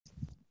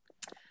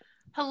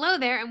Hello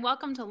there, and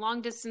welcome to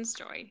Long Distance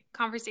Joy,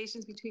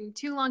 conversations between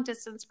two long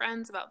distance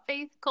friends about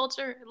faith,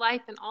 culture,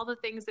 life, and all the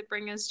things that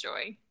bring us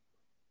joy.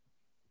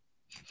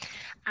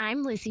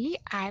 I'm Lizzie.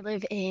 I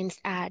live in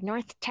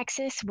North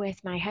Texas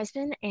with my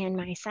husband and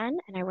my son,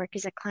 and I work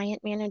as a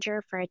client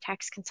manager for a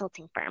tax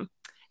consulting firm.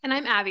 And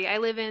I'm Abby. I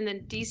live in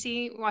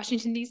the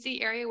Washington,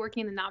 D.C. area,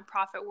 working in the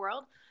nonprofit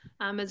world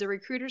as a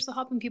recruiter, so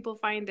helping people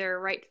find their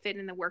right fit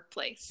in the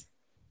workplace.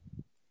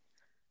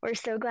 We're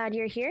so glad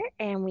you're here,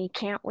 and we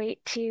can't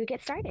wait to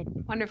get started.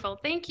 Wonderful.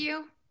 Thank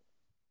you.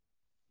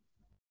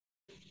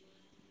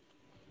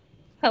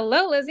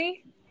 Hello,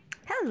 Lizzie.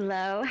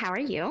 Hello, how are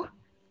you?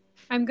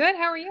 I'm good.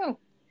 How are you?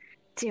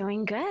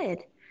 Doing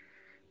good.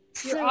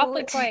 You're So,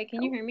 awfully quiet.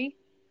 Can you hear me?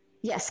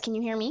 yes, can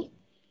you hear me?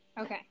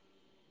 Okay.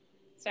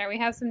 Sorry, we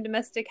have some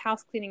domestic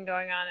house cleaning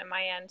going on at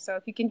my end, so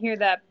if you can hear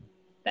that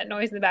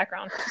noise in the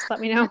background, just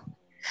let me know.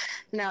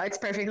 No, it's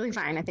perfectly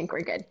fine. I think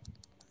we're good.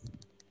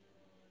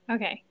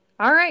 Okay.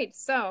 All right.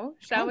 So,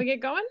 shall we Okay.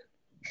 get going?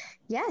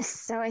 Yes,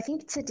 so I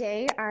think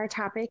today our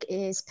topic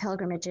is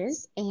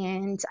pilgrimages,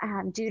 and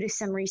due to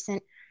some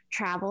recent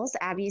travels,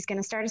 Abby is going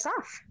to start us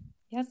off.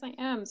 Yes, I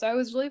am. So, I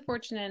was really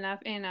fortunate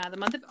enough in the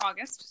month of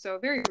August, so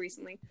very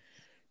recently,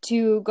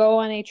 to go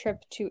on a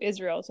trip to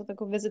Israel, so to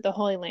go visit the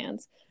Holy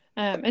Lands.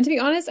 And to be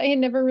honest, I had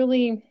never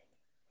really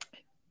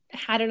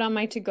had it on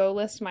my to-go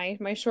list,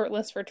 my short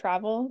list for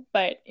travel.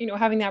 But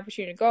having the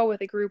opportunity to go with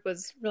a group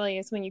was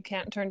really something you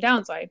can't turn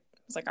down. So I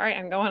was like, all right,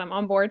 I'm going. I'm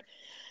on board.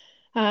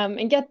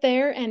 And get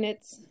there, and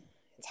it's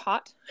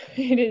hot.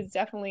 It is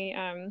definitely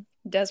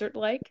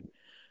desert-like.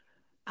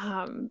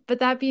 But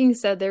that being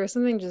said, there was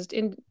something just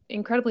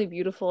incredibly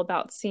beautiful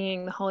about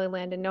seeing the Holy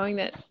Land and knowing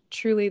that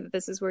truly that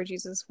this is where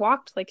Jesus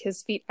walked. Like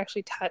his feet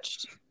actually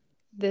touched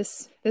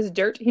this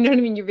dirt. You know what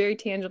I mean? You're very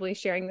tangibly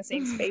sharing the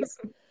same space.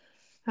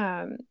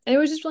 And it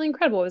was just really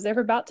incredible. I was there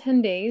for about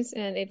 10 days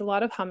and ate a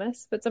lot of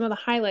hummus. But some of the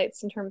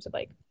highlights in terms of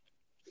like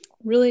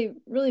really,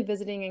 really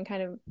visiting and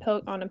kind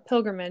of on a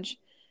pilgrimage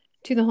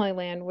to the Holy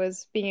Land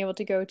was being able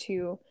to go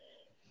to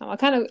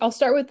I'll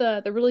start with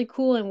the really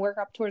cool and work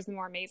up towards the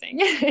more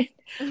amazing.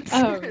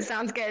 um,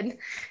 Sounds good.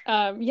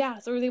 yeah,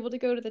 so I was able to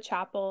go to the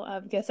chapel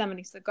of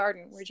Gethsemane, so the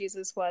garden where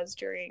Jesus was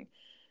during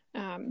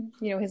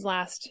his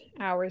last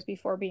hours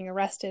before being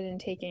arrested and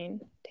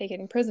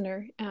taken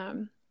prisoner.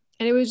 And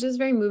it was just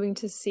very moving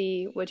to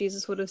see what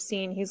Jesus would have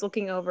seen. He's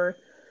looking over,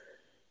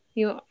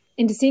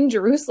 into seeing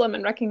Jerusalem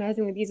and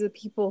recognizing that these are the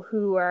people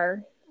who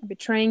are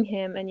betraying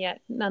him, and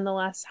yet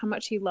nonetheless how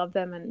much he loved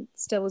them and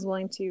still was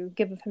willing to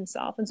give of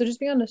himself. And so just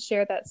being able to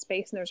share that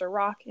space, and there's a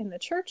rock in the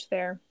church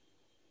there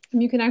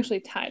and you can actually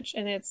touch,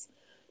 and it's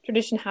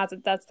tradition has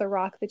it that's the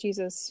rock that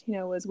Jesus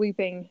was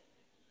weeping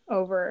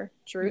over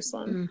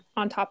Jerusalem Mm.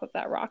 on top of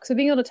that rock. So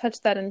being able to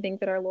touch that and think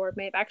that our Lord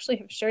may have actually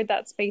have shared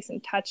that space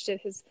and touched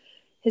it,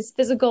 his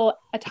physical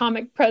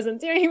atomic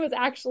presence, he was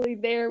actually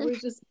there, was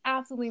just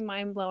absolutely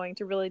mind-blowing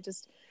to really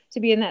just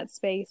to be in that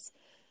space.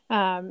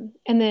 And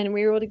then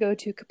we were able to go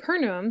to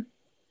Capernaum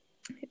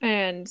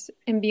and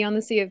be on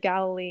the Sea of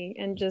Galilee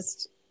and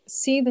just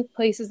see the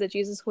places that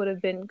Jesus would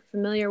have been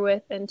familiar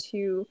with, and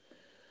to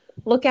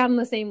look out on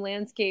the same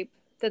landscape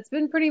that's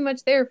been pretty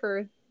much there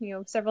for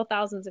several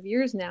thousands of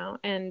years now,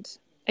 and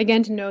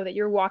again to know that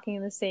you're walking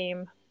in the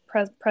same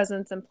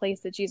presence and place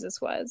that Jesus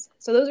was.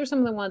 So those are some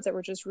of the ones that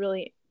were just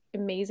really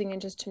amazing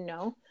and just to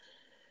know.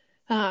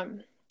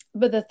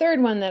 But the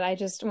third one that I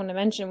just want to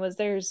mention was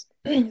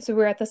so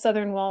we're at the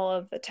southern wall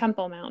of the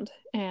Temple Mount,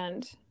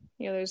 and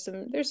there's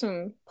some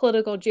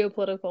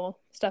geopolitical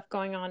stuff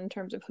going on in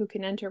terms of who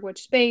can enter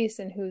which space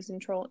and who's in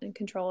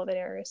control of that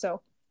area.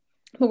 So,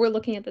 but we're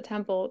looking at the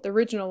temple, the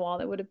original wall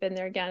that would have been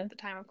there again at the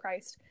time of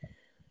Christ,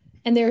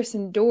 and there are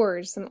some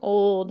doors, some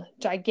old,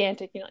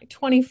 gigantic, like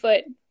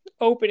 20-foot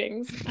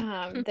openings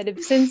that have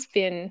since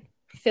been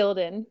filled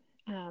in.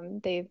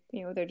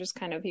 They're just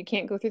kind of, you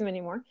can't go through them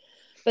anymore.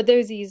 But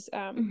there's these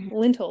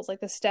lintels, like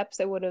the steps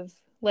that would have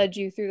led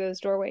you through those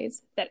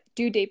doorways, that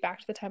do date back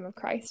to the time of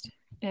Christ.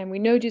 And we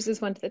know Jesus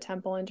went to the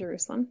temple in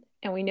Jerusalem,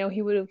 and we know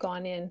he would have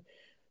gone in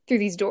through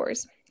these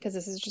doors, because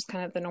this is just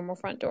kind of the normal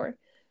front door.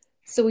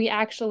 So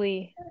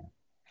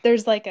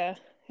there's like a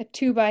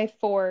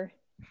 2x4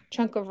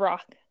 chunk of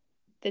rock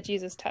that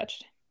Jesus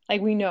touched.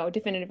 Like, we know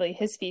definitively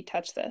his feet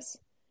touched this.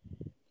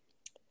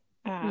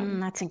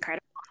 That's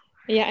incredible.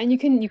 Yeah, and you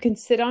can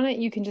sit on it.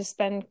 You can just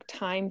spend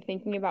time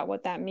thinking about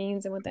what that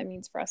means and what that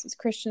means for us as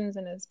Christians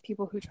and as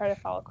people who try to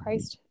follow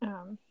Christ.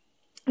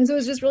 And so it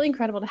was just really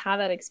incredible to have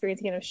that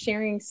experience again of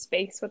sharing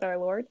space with our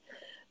Lord.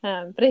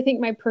 But I think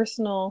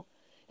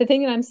the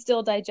thing that I'm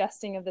still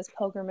digesting of this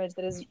pilgrimage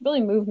that has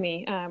really moved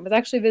me was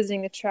actually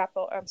visiting the Church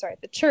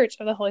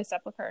of the Holy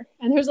Sepulchre.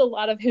 And there's a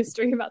lot of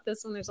history about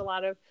this one. There's a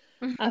lot of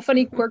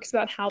funny quirks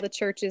about how the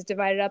church is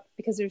divided up,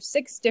 because there's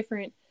 6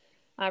 different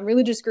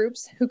religious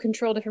groups who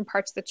control different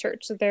parts of the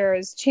church. So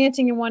there's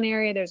chanting in one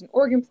area, there's an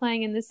organ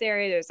playing in this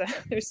area,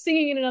 there's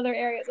singing in another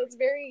area. So it's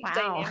very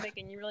dynamic,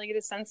 and you really get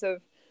a sense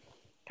of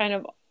kind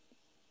of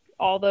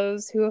all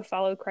those who have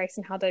followed Christ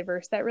and how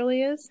diverse that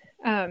really is.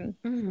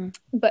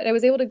 But I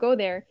was able to go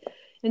there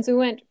And so we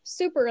went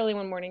super early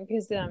one morning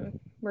because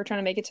we're trying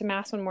to make it to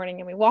Mass one morning,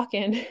 and we walk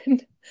in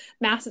and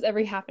Mass is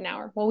every half an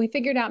hour. Well, we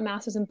figured out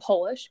Mass was in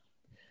Polish.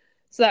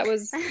 So that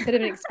was a bit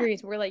of an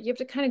experience. We're like, you have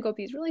to kind of go up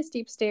these really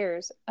steep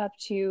stairs up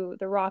to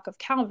the Rock of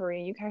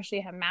Calvary. You can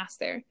actually have Mass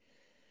there.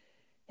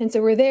 And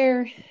so we're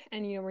there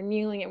and, we're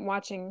kneeling and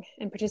watching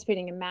and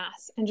participating in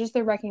Mass. And just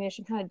the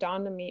recognition kind of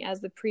dawned on me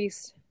as the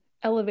priest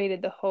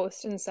elevated the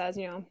host and says,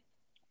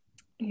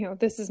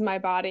 this is my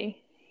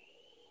body.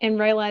 And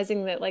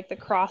realizing that like the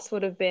cross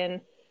would have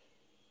been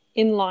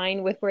in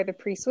line with where the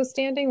priest was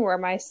standing, where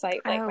my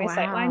sight line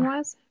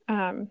was.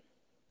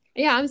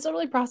 Yeah, I'm still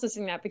really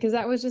processing that because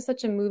that was just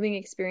such a moving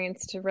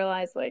experience to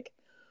realize like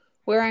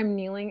where I'm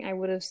kneeling, I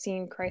would have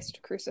seen Christ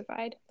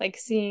crucified, like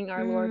seeing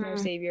our Lord and our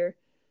Savior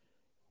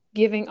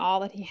giving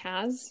all that he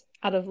has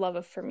out of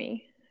love for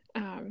me.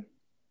 And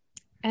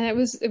it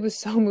was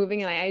so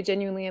moving. And I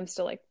genuinely am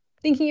still like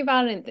thinking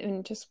about it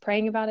and just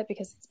praying about it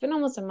because it's been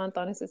almost a month,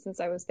 honestly, since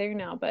I was there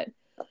now, but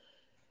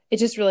it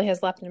just really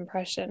has left an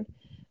impression.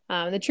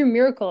 The true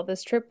miracle of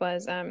this trip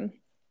was,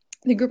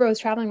 the group I was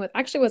traveling with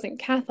actually wasn't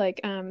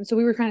Catholic. So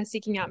we were kind of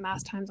seeking out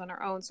Mass times on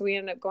our own. So we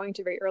ended up going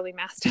to very early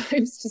Mass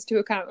times just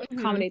to kind of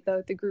accommodate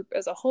the group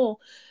as a whole,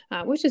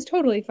 which is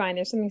totally fine.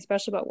 There's something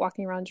special about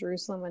walking around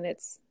Jerusalem when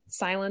it's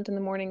silent in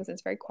the mornings and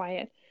it's very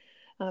quiet.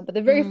 But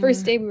the very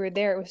first day we were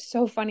there, it was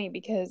so funny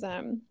because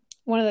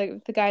one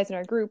of the guys in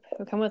our group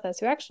who come with us,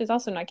 who actually is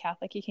also not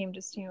Catholic, he came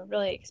just,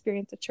 really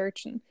experience the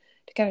church and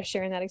to kind of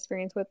sharing that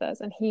experience with us.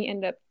 And he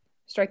ended up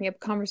striking up a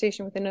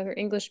conversation with another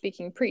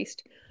English-speaking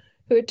priest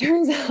who it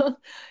turns out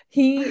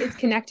he is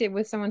connected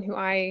with someone who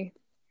I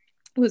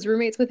was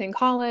roommates with in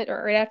college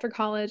or right after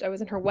college. I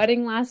was in her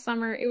wedding last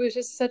summer. It was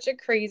just such a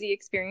crazy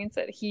experience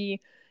that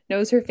he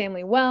knows her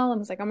family well and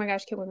was like, oh my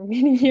gosh, can't believe we're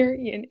meeting here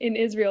in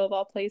Israel of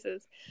all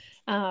places.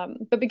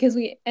 But because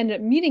we ended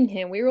up meeting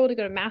him, we were able to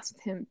go to Mass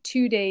with him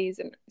 3 days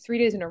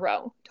in a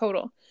row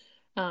total.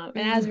 And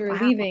as we were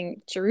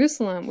leaving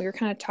Jerusalem, we were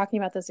kind of talking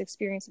about this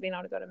experience of being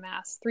able to go to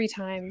Mass 3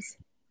 times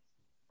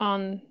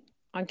on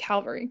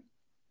Calvary.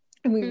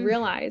 And we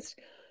realized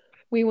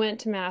we went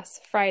to Mass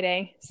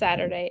Friday,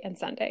 Saturday, and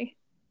Sunday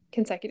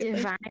consecutively.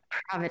 Divine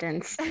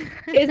providence.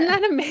 Isn't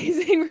that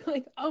amazing? We're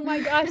like, oh my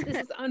gosh, this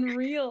is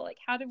unreal. Like,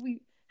 how did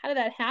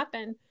that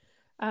happen?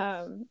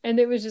 And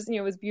it was just,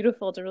 it was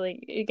beautiful to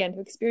really, again,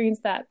 to experience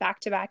that back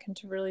to back and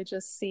to really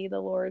just see the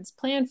Lord's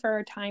plan for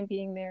our time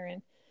being there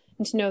and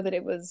to know that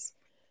it was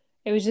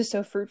just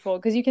so fruitful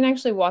because you can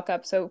actually walk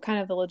up. So kind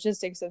of the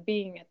logistics of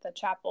being at the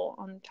chapel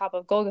on top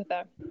of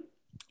Golgotha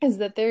is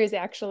that there is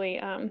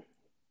actually,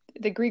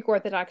 the Greek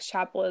Orthodox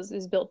chapel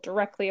is built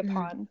directly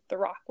upon the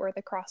rock where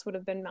the cross would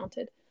have been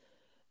mounted.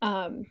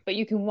 But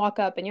you can walk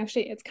up and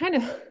it's kind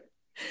of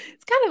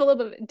a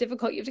little bit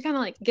difficult. You have to kind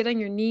of like get on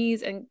your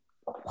knees and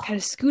kind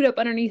of scoot up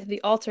underneath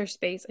the altar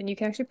space. And you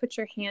can actually put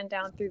your hand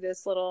down through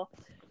this little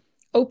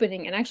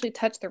opening and actually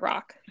touch the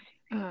rock.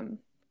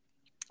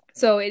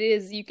 So it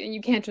is,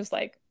 you can't just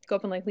like go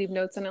up and like leave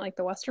notes on it like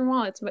the Western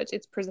Wall.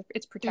 It's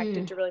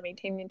protected to really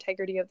maintain the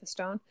integrity of the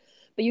stone.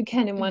 But you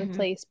can in one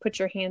place put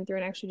your hand through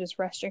and actually just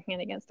rest your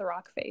hand against the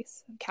rock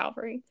face of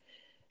Calvary.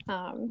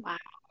 Wow.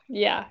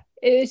 Yeah,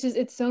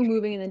 it's so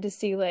moving. And then to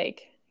see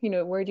like,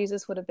 where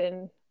Jesus would have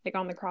been like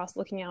on the cross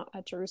looking out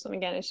at Jerusalem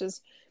again, it's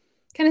just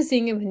kind of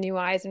seeing him with new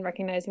eyes and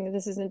recognizing that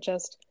this isn't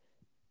just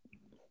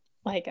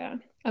like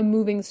a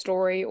moving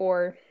story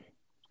or,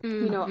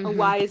 a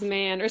wise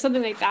man or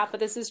something like that. But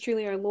this is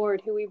truly our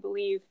Lord who we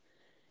believe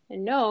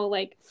and know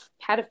like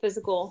had a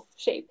physical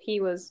shape. He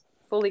was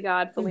fully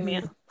God, fully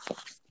man.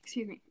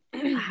 Excuse me.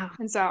 Wow.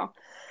 And so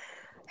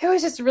it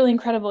was just a really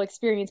incredible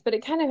experience, but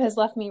it kind of has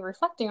left me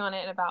reflecting on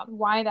it about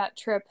why that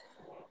trip,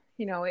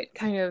 it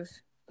kind of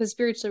was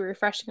spiritually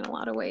refreshing in a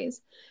lot of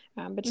ways.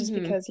 But just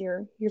because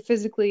you're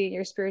physically,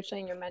 you're spiritually,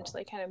 and you're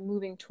mentally kind of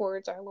moving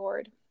towards our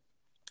Lord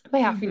by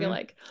having to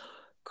like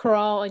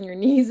crawl on your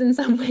knees in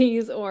some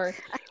ways or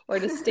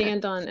to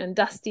stand on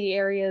dusty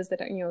areas that,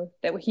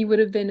 that he would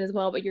have been as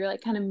well. But you're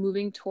like kind of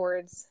moving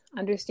towards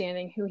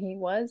understanding who he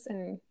was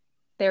and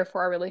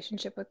therefore our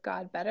relationship with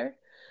God better.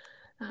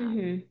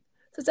 So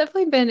it's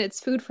definitely it's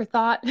food for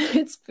thought.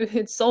 It's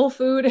soul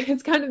food.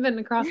 It's kind of been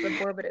across the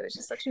board, but it was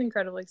just such an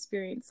incredible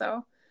experience.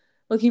 So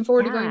looking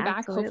forward to going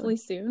back hopefully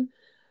soon.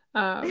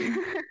 But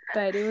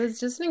it was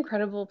just an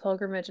incredible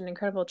pilgrimage, an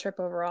incredible trip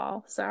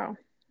overall. So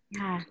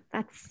yeah,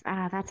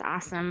 that's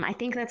awesome. I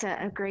think that's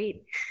a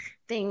great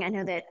thing. I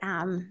know that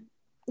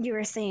you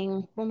were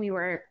saying when we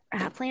were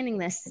planning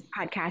this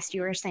podcast,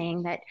 you were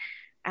saying that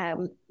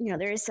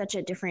there is such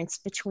a difference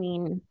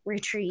between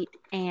retreat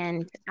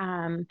and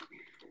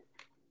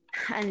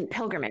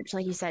pilgrimage.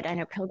 Like you said, I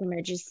know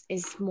pilgrimage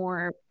is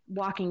more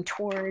walking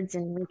towards,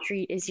 and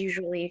retreat is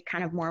usually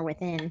kind of more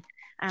within.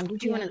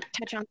 Did you want to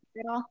touch on that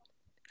at all?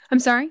 I'm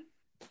sorry?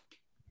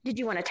 Did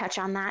you want to touch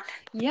on that?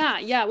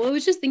 Yeah. Well, I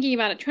was just thinking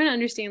about it, trying to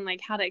understand like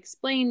how to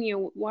explain,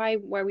 why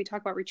we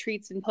talk about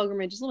retreats and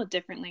pilgrimages a little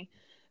differently.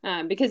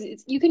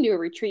 Because you can do a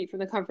retreat from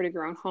the comfort of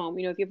your own home.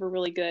 If you have a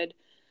really good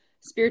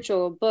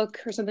spiritual book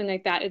or something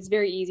like that, it's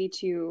very easy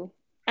to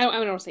I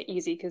don't want to say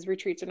easy, because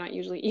retreats are not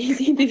usually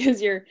easy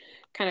because you're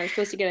kind of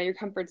supposed to get out of your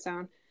comfort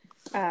zone.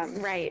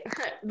 Right.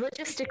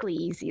 Logistically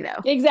easy, though.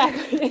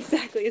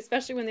 Exactly.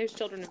 Especially when there's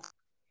children.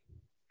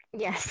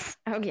 Yes.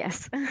 Oh,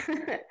 yes.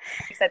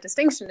 That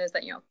distinction is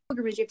that,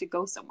 pilgrimage, you have to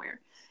go somewhere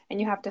and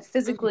you have to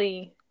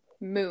physically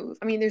move.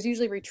 I mean, there's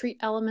usually retreat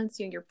elements,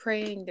 you're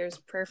praying, there's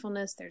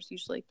prayerfulness, there's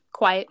usually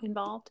quiet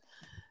involved.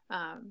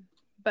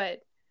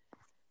 But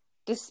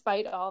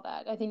despite all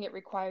that, I think it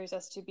requires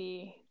us to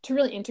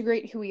really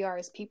integrate who we are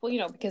as people,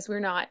 because we're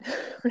not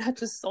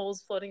just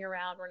souls floating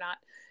around. We're not,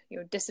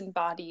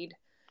 disembodied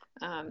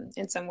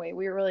in some way.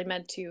 We're really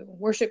meant to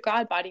worship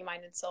God, body,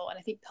 mind, and soul. And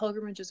I think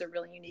pilgrimage is a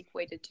really unique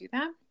way to do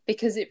that,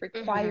 because it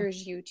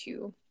requires you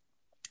to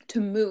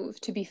move,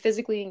 to be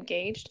physically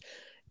engaged.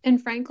 And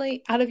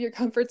frankly, out of your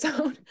comfort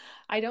zone.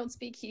 I don't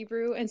speak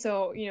Hebrew. And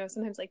so,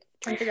 sometimes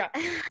trying to figure out,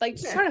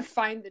 just trying to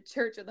find the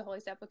Church of the Holy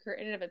Sepulchre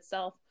in and of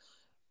itself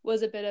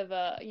was a bit of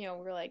a,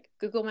 we're like,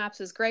 Google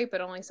Maps is great, but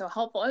only so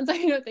helpful. And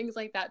so, things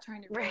like that,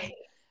 trying to really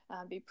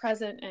be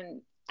present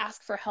and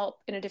ask for help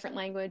in a different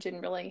language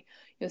and really,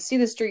 see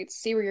the streets,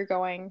 see where you're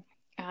going.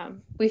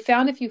 We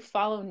found if you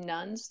follow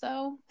nuns,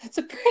 though, it's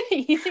a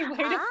pretty easy way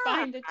to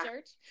find a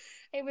church.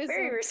 It was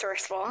very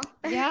resourceful.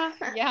 Yeah.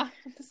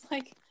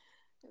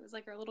 It was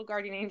like our little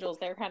guardian angels.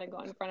 They were kind of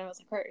going in front of us,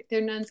 like, all right, there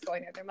are nuns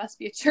going there. There must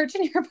be a church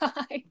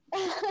nearby.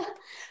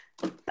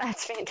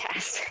 That's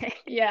fantastic.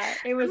 Yeah,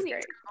 it was great.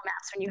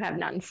 Maps when you have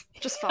nuns,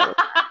 just follow.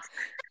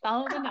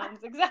 Follow the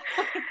nuns,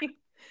 exactly.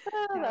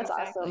 That's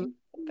awesome.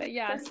 But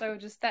yeah, so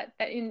just that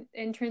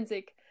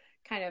intrinsic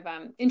kind of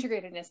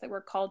integratedness that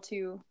we're called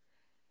to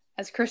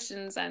as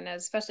Christians, and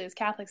especially as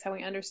Catholics, how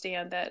we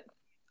understand that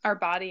our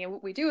body and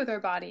what we do with our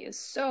body is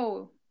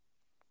so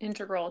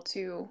integral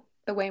to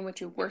the way in which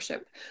we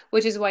worship,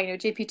 which is why,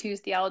 JP2's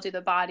theology of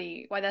the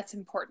body, why that's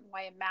important,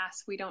 why in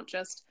Mass we don't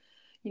just,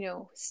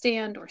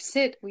 stand or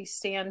sit. We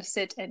stand,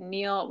 sit, and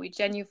kneel. We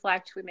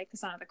genuflect. We make the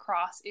sign of the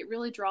cross. It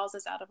really draws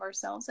us out of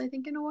ourselves, I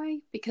think, in a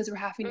way, because we're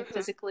having to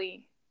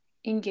physically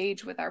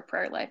engage with our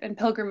prayer life. And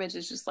pilgrimage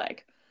is just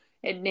like,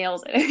 it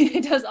nails it.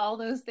 It does all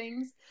those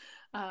things.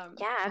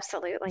 Yeah,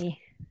 absolutely.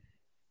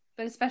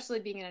 But especially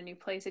being in a new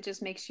place, it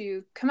just makes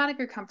you come out of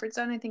your comfort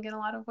zone, I think, in a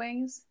lot of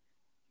ways.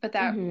 But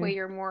that way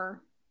you're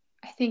more,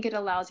 I think it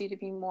allows you to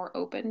be more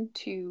open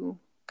to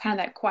kind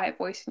of that quiet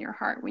voice in your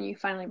heart when you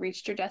finally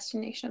reached your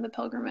destination of the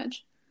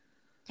pilgrimage.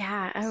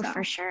 Yeah. Oh,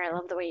 for sure. I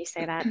love the way you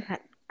say that.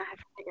 That's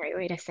a great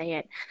way to say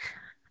it.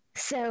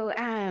 So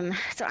I'm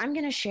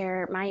going to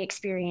share my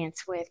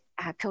experience with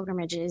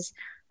pilgrimages.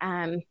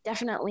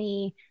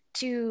 Definitely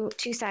two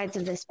sides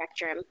of the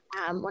spectrum.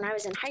 When I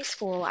was in high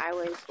school, I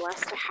was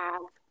blessed to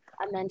have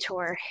a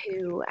mentor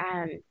who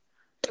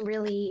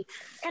really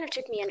kind of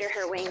took me under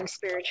her wing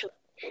spiritually.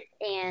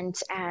 And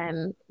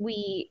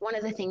one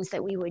of the things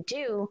that we would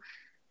do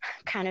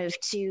kind of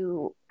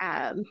to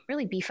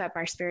really beef up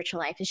our spiritual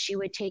life is she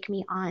would take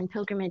me on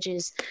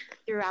pilgrimages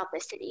throughout the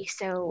city.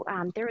 So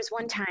there was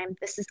one time,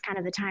 this is kind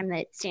of the time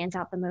that stands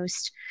out the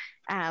most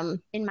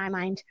in my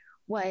mind,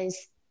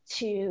 was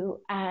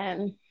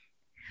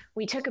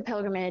we took a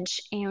pilgrimage,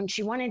 and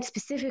she wanted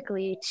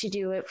specifically to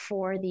do it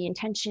for the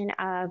intention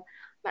of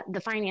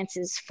the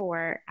finances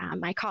for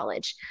my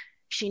college.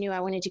 She knew I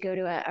wanted to go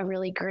to a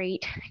really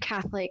great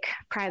Catholic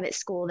private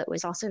school that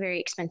was also very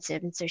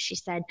expensive. And so she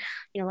said,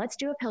 let's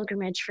do a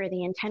pilgrimage for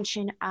the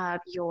intention of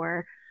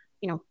your,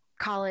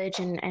 college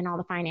and all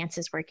the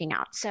finances working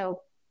out.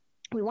 So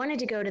we wanted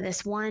to go to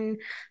this one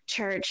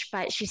church,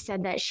 but she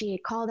said that she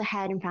had called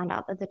ahead and found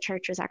out that the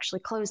church was actually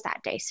closed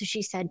that day. So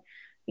she said,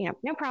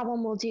 no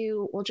problem.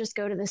 We'll just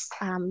go to this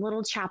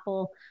little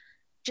chapel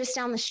just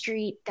down the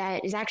street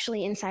that is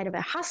actually inside of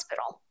a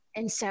hospital.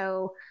 And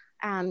so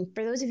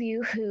for those of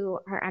you who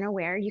are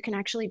unaware, you can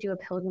actually do a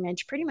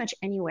pilgrimage pretty much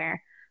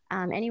anywhere,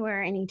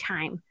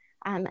 anytime.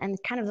 And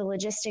kind of the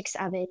logistics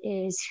of it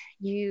is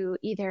you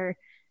either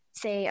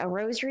say a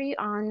rosary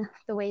on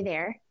the way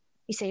there,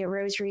 you say a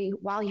rosary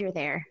while you're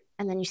there,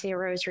 and then you say a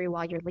rosary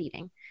while you're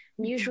leaving.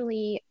 And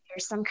usually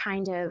there's some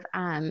kind of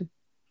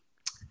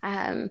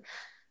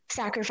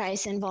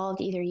sacrifice involved.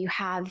 Either you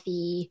have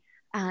the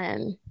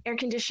air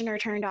conditioner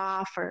turned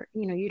off, or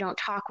you don't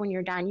talk when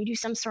you're done. You do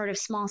some sort of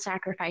small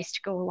sacrifice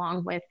to go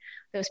along with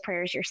those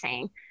prayers you're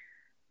saying.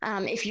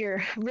 If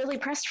you're really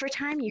pressed for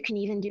time, you can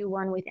even do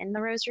one within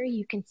the rosary.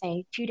 You can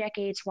say 2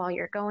 decades while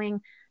you're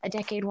going, a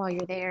decade while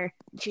you're there,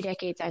 2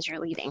 decades as you're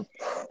leaving.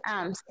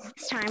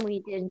 This time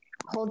we did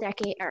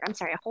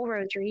a whole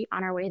rosary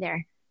on our way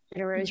there.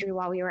 Did a rosary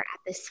while we were at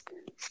this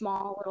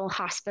small little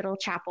hospital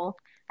chapel,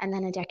 and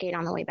then a decade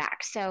on the way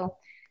back. So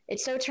it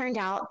so turned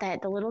out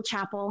that the little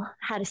chapel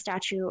had a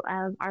statue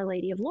of Our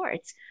Lady of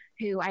Lourdes,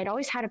 who I'd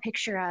always had a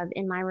picture of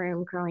in my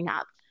room growing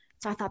up.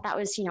 So I thought that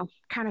was,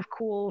 kind of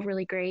cool,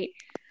 really great.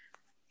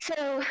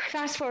 So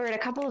fast forward a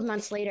couple of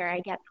months later,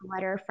 I get a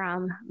letter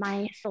from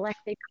my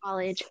selected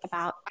college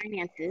about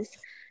finances.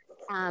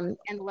 And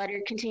the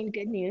letter contained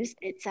good news.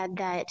 It said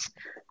that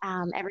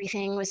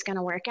everything was going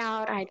to work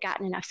out. I had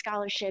gotten enough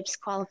scholarships,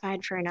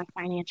 qualified for enough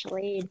financial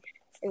aid.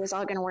 It was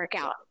all going to work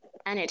out.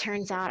 And it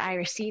turns out I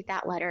received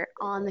that letter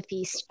on the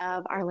feast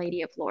of Our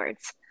Lady of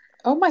Lourdes.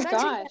 Oh my So I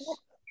took gosh.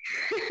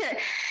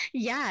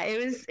 yeah,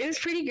 it was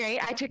pretty great.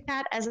 I took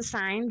that as a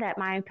sign that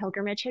my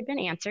pilgrimage had been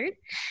answered,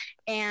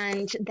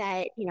 and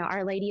that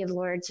Our Lady of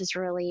Lourdes is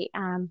really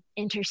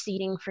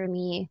interceding for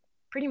me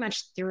pretty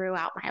much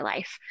throughout my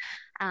life.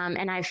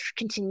 And I've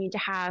continued to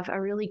have a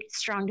really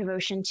strong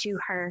devotion to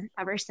her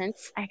ever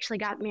since. I actually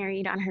got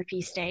married on her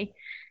feast day.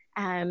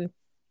 Um,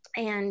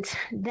 and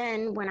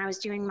then when I was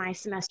doing my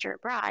semester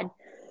abroad,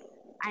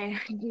 I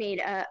made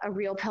a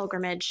real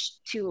pilgrimage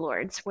to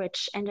Lourdes,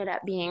 which ended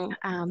up being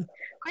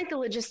quite the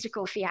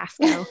logistical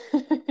fiasco.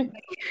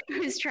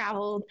 Who's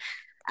traveled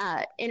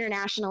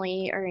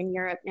internationally or in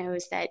Europe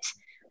knows that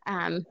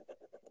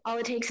all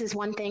it takes is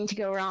one thing to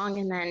go wrong,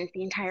 and then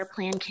the entire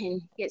plan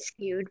can get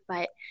skewed.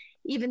 But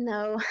even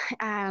though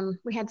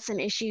we had some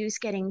issues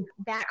getting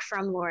back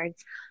from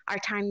Lourdes, our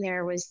time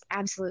there was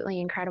absolutely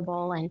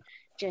incredible, and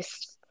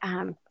just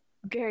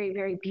very,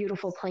 very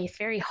beautiful place,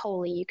 very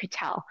holy, you could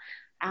tell.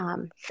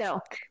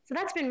 So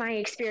that's been my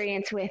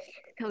experience with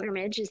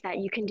pilgrimage, is that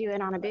you can do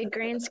it on a big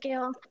grand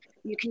scale.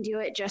 You can do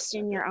it just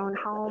in your own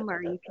home,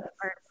 or you can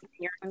start in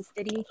your own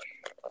city.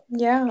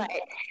 Yeah. But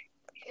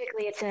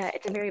typically, it's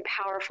a very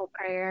powerful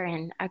prayer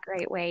and a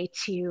great way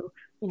to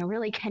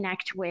really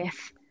connect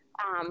with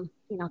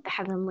the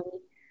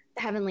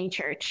heavenly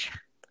church.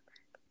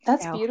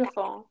 That's So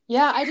beautiful.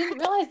 Yeah, I didn't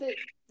realize that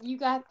you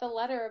got the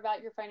letter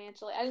about your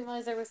financial. I didn't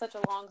realize there was such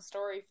a long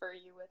story for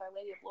you with Our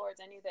Lady of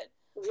Lourdes. I knew that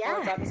Lourdes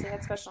yeah, obviously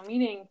had special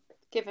meaning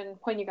given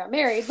when you got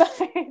married, but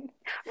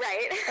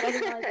right. but I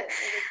didn't realize it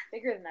was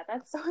bigger than that.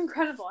 That's so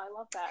incredible. I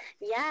love that.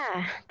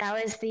 Yeah,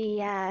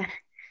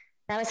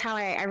 that was how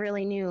I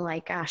really knew,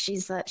 like,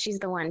 she's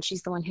the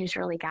one who's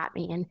really got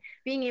me. And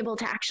being able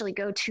to actually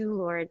go to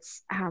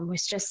Lourdes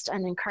was just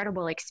an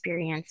incredible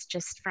experience.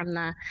 Just from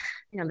the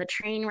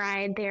train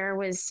ride there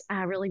was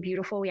really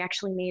beautiful. We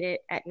actually made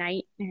it at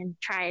night and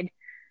tried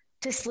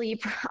to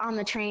sleep on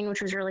the train,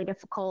 which was really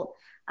difficult.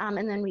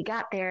 And then we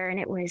got there, and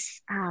it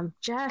was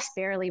just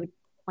barely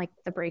like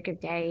the break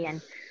of day.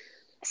 And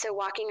so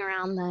walking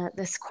around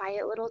this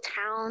quiet little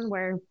town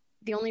where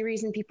the only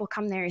reason people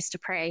come there is to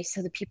pray.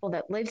 So the people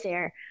that live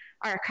there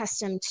are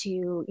accustomed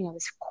to,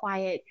 this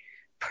quiet,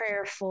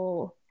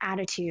 prayerful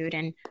attitude.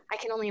 And I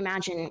can only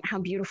imagine how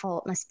beautiful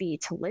it must be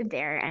to live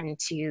there and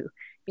to,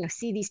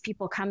 see these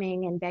people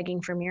coming and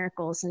begging for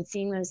miracles and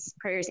seeing those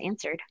prayers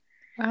answered.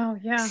 Wow,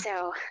 yeah.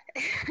 So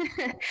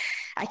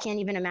I can't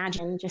even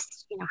imagine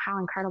just, how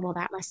incredible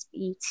that must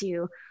be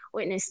to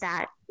witness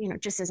that,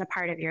 just as a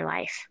part of your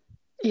life.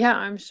 Yeah,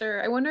 I'm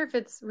sure. I wonder if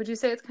would you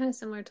say it's kind of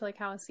similar to like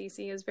how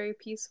Assisi is very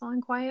peaceful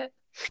and quiet?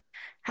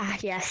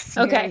 Yes,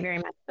 Okay. very, very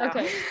much so.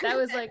 Okay. That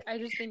was like, I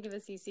just think of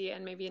Assisi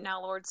and maybe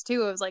now Lourdes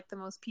too. It was like the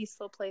most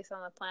peaceful place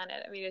on the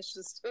planet. I mean, it's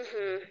just,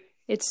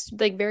 it's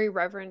like very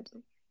reverent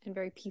and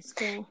very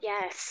peaceful.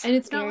 Yes. And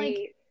it's not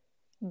like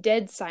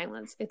dead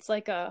silence. It's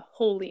like a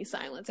holy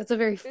silence. It's a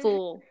very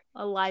full,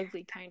 a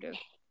lively kind of.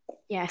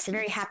 Yes, a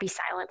very happy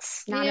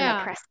silence. Not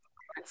an oppressive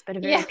silence, but a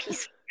very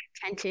peaceful,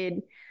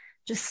 contented,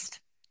 just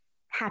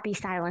happy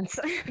silence.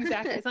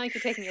 Exactly. It's not like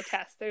you're taking a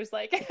test. There's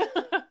like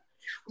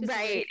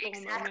right,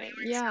 exactly. Moment.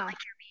 Yeah. Not like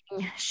you're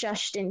being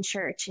shushed in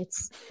church.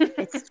 It's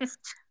just,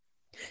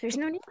 there's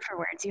no need for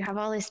words. You have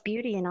all this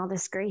beauty and all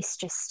this grace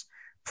just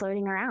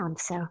floating around.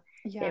 So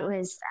it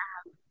was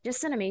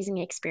just an amazing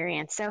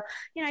experience. So,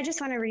 I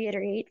just want to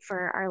reiterate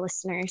for our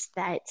listeners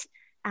that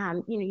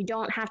you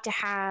don't have to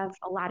have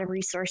a lot of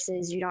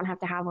resources. You don't have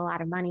to have a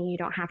lot of money. You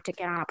don't have to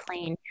get on a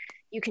plane.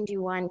 You can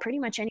do one pretty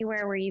much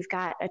anywhere where you've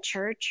got a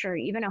church or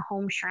even a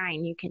home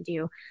shrine you can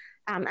do.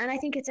 And I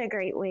think it's a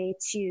great way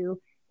to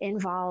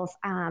involve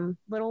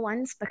little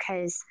ones,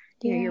 because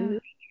you're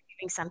moving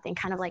something,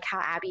 kind of like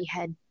how Abby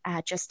had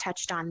just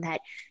touched on,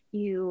 that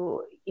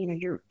you're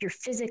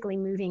physically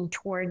moving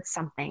towards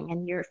something,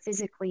 and you're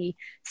physically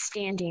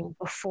standing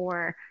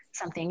before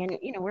something. And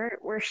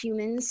we're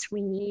humans. We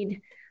need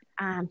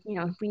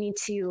we need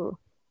to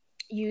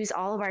use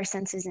all of our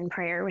senses in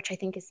prayer, which I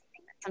think is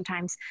something that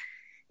sometimes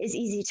is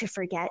easy to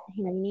forget.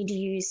 You need to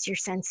use your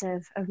sense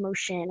of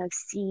motion, of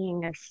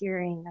seeing, of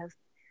hearing,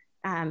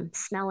 of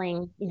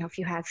smelling, if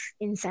you have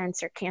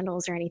incense or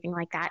candles or anything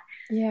like that.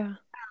 Yeah.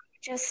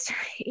 Just,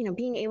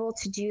 being able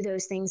to do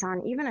those things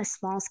on even a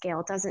small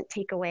scale doesn't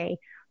take away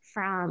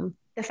from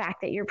the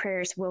fact that your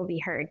prayers will be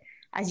heard.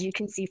 As you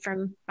can see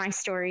from my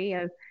story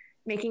of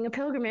making a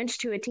pilgrimage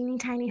to a teeny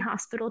tiny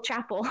hospital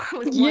chapel.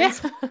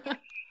 That's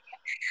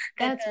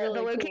really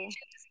the location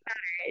cool. doesn't matter.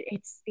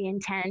 It's the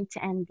intent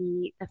and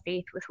the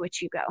faith with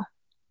which you go.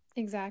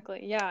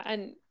 Exactly. Yeah.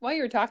 And while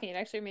you were talking, it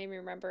actually made me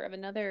remember of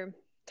another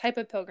type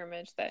of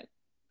pilgrimage that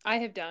I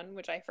have done,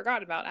 which I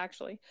forgot about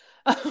actually,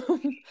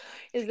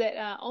 is that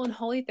on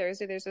Holy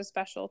Thursday, there's a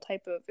special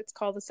type of, it's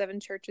called the Seven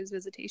Churches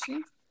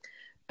Visitation.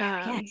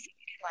 Yes.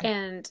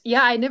 And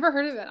yeah, I never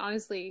heard of it,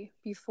 honestly,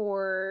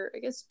 before, I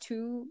guess,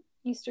 two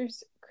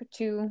Easters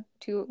ago.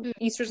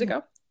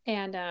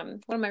 And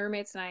one of my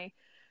roommates and I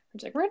were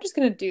just like, we're just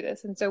going to do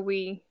this. And so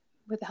we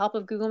with the help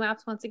of Google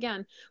Maps, once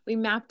again, we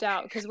mapped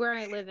out, because where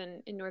I live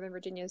in Northern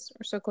Virginia is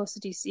so close to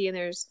DC, and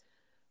there's,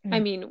 I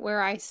mean,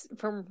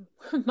 from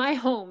my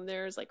home,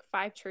 there's like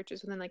 5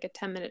 churches within like a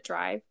 10-minute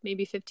drive,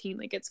 maybe 15.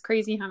 Like, it's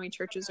crazy how many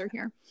churches are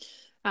here.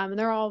 And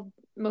they're all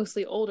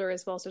mostly older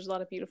as well. So there's a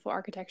lot of beautiful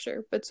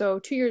architecture. But so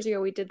 2 years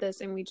ago, we did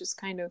this, and we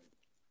just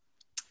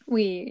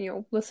we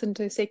listened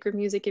to sacred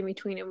music in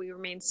between, and we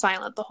remained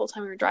silent the whole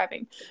time we were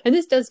driving. And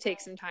this does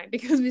take some time,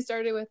 because we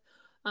started with,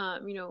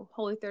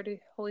 Holy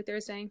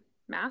Thursday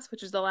Mass,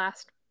 which is the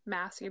last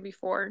Mass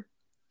before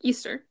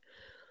Easter.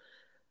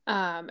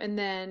 And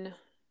then,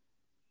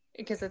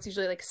 because that's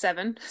usually like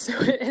 7, so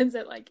it ends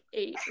at like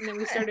 8. And then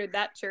we started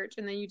that church,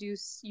 and then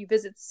you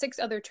visit 6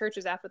 other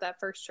churches after that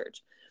first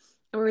church.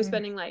 And we were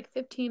spending like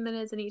 15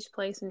 minutes in each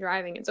place and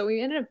driving. And so we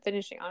ended up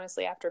finishing,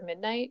 honestly, after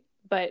midnight.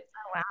 But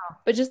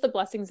but just the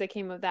blessings that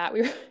came of that.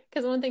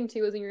 Because one thing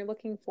too is when you're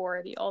looking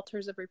for the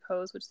altars of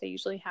repose, which they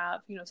usually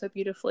have, so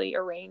beautifully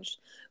arranged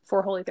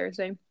for Holy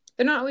Thursday.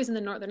 They're not always in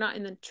the north. They're not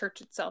in the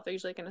church itself. They're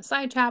usually like in a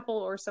side chapel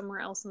or somewhere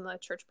else in the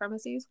church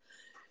premises.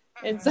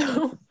 And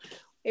so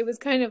it was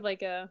kind of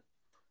like a,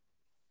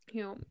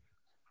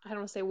 I don't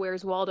want to say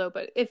where's Waldo,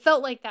 but it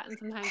felt like that. And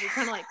sometimes you're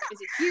kind of like,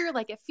 is it here?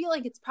 Like, I feel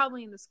like it's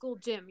probably in the school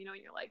gym, you're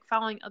like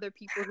following other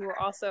people who are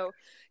also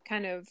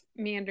kind of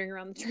meandering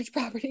around the church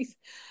properties.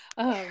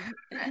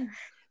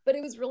 But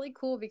it was really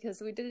cool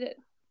because we did it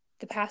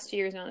the past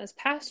years. Now, this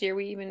past year,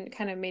 we even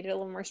kind of made it a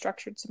little more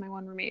structured. So my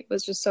one roommate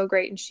was just so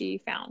great. And she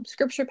found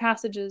scripture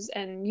passages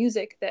and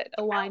music that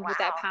aligned with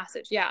that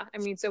passage. Yeah. I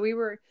mean, so we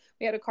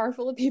had a car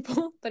full of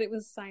people, but it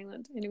was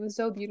silent. And it was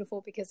so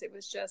beautiful because it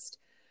was just,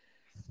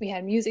 we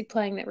had music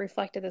playing that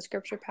reflected the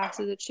scripture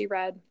passage that she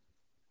read.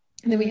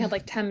 And then we had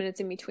like 10 minutes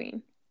in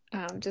between,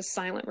 just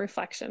silent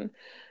reflection.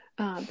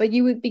 But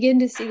you would begin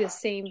to see the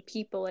same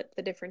people at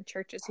the different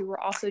churches who were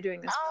also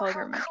doing this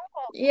pilgrimage. Cool.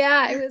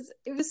 Yeah,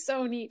 it was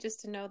so neat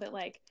just to know that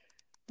like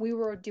we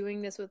were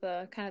doing this with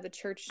a kind of the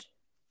church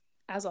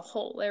as a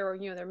whole. There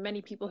are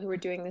many people who were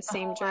doing the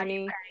same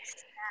journey.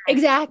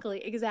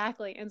 Exactly.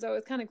 And so it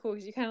was kind of cool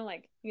because you kind of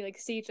like, you like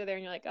see each other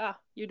and you're like,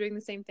 you're doing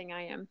the same thing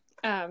I am.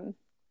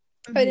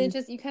 But it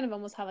just, you kind of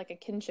almost have like a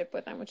kinship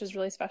with them, which is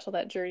really special,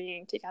 that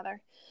journeying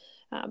together.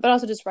 But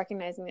also just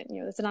recognizing that,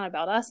 it's not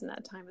about us in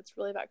that time. It's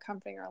really about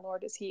comforting our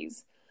Lord as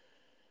he's,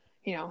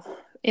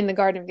 in the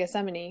Garden of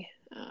Gethsemane,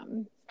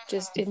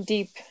 just in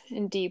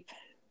deep,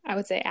 I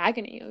would say,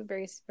 agony,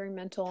 very, very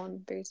mental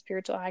and very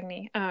spiritual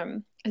agony.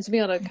 And to be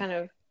able to kind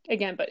of,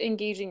 again, but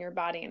engaging your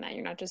body in that,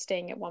 you're not just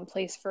staying at one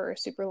place for a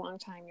super long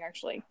time.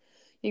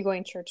 You're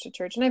going church to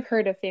church. And I've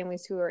heard of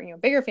families who are,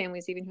 bigger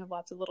families, even who have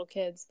lots of little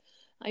kids,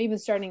 even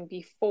starting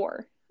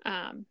before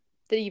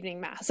the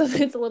evening Mass. So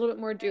it's a little bit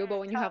more doable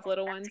when you have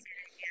little ones,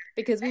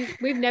 because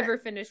we've never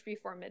finished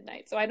before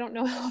midnight. So I don't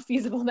know how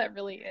feasible that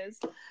really is.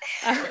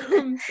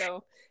 So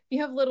if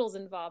you have littles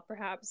involved,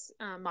 perhaps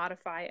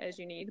modify as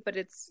you need. But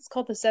it's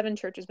called the 7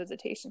 Churches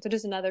Visitation. So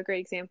just another great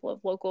example of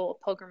local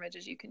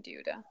pilgrimages you can do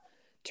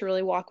to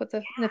really walk with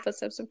the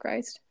footsteps of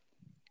Christ.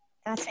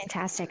 That's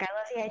fantastic. I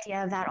love the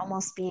idea of that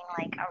almost being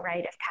like a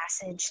rite of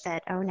passage,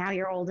 that, now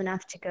you're old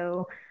enough to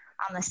go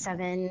on the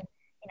 7,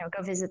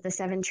 go visit the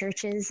 7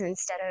 churches,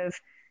 instead of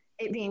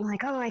it being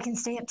like, I can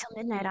stay up till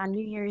midnight on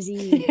New Year's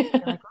Eve. You're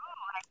like,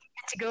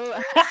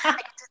 I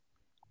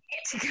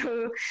get to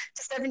go to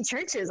 7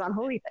 churches on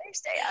Holy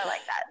Thursday. I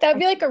like that.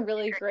 That'd be like a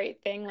really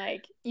great thing.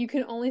 Like, you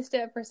can only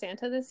stay up for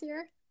Santa this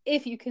year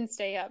if you can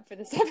stay up for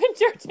the 7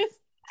 churches.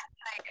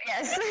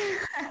 Yes.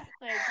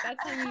 Like,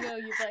 that's how you know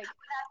you've like.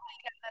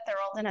 That they're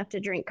old enough to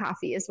drink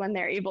coffee is when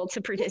they're able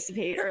to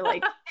participate or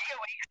like.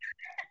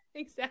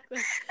 Exactly.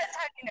 That's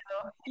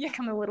how you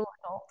become a little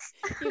adult.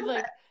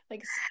 You've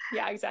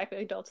yeah, exactly.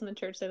 Adults in the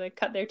church, they like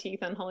cut their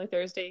teeth on Holy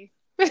Thursday.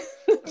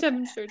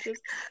 7 churches.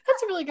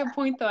 That's a really good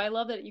point, though. I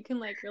love that you can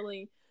like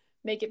really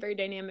make it very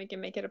dynamic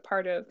and make it a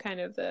part of kind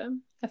of a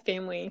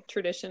family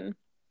tradition.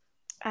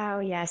 Oh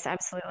yes,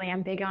 absolutely.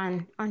 I'm big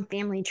on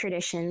family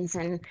traditions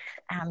and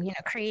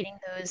creating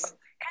those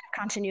kind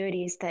of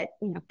continuities that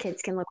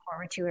kids can look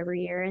forward to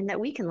every year, and that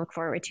we can look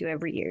forward to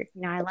every year.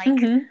 I like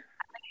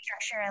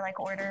structure, I like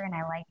order, and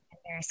I like that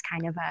there's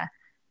kind of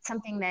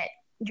something that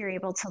you're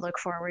able to look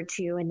forward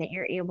to, and that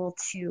you're able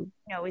to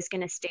know is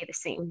going to stay the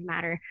same no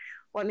matter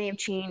what may have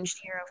changed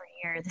year over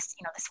year. This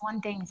one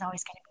thing is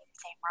always going to be the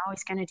same. We're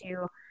always going to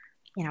do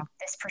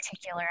this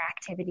particular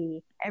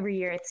activity every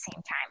year at the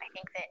same time. I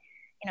think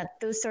that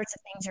those sorts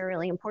of things are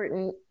really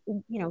important,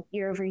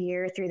 year over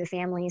year through the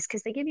families,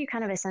 because they give you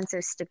kind of a sense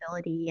of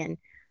stability and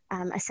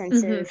a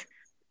sense of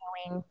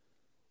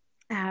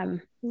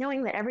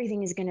knowing that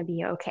everything is going to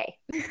be okay.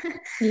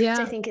 Yeah. Which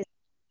I think is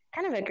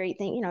kind of a great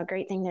thing, a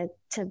great thing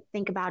to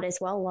think about as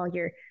well while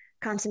you're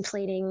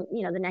contemplating,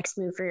 the next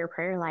move for your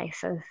prayer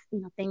life of,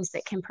 things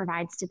that can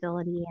provide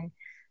stability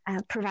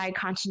and provide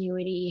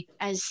continuity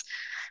as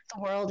the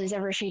world is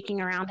ever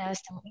shaking around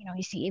us. And,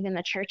 you see even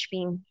the church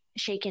being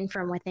shaken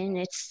from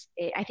within.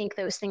 I think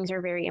those things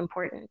are very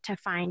important to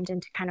find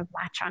and to kind of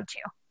latch onto.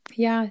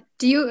 Yeah.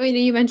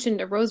 You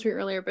mentioned a rosary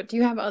earlier, but do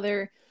you have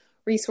other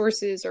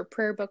resources or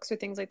prayer books or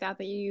things like that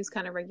you use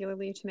kind of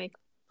regularly to make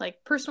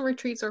like personal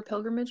retreats or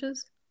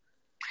pilgrimages?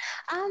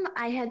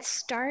 I had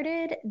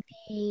started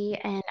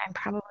and I'm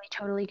probably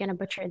totally going to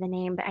butcher the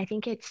name, but I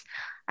think it's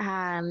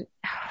um,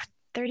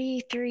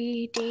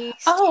 33 Days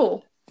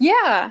Oh,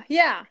 yeah,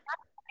 yeah. in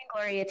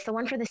Glory. It's the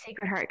one for the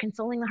Sacred Heart,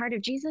 Consoling the Heart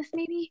of Jesus,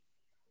 maybe?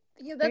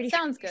 Yeah, that 33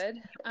 sounds Days good.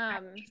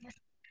 Jesus.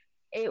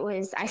 It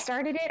was, I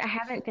started it. I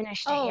haven't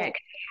finished it yet Oh, because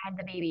I had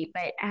the baby,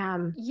 but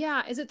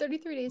yeah. Is it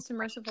 33 Days to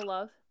Merciful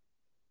Love?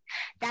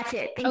 that's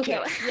it. Thank you.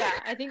 Okay, yeah.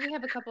 I think we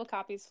have a couple of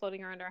copies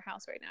floating around our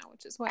house right now,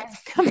 which is why I it's was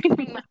coming.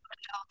 typing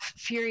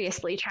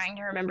furiously trying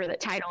to remember the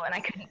title and I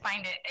couldn't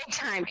find it in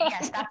time. But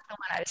yes, that's the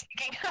one I was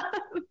thinking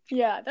of.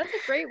 Yeah, that's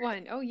a great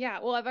one. Oh, yeah.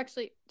 Well, I've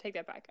actually take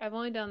that back. I've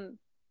only done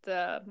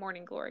the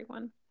Morning Glory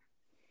one.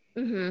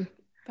 Mm-hmm.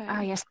 But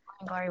Oh yes, the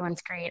Morning Glory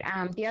one's great.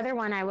 The other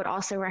one I would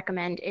also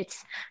recommend.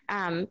 It's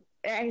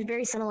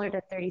very similar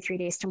to 33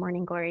 Days to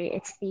Morning Glory.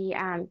 It's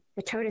the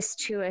Totus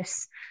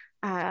Tuus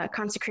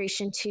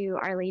consecration to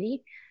Our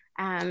Lady.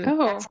 That's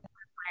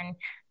one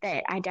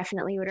that I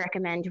definitely would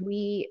recommend.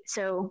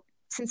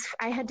 Since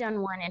I had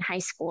done one in high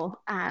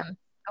school a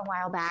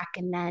while back,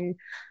 and then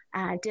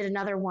did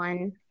another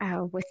one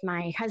with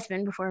my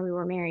husband before we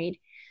were married.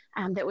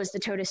 That was the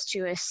Totus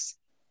Tuus.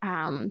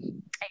 I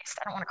guess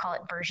I don't want to call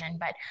it version,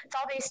 but it's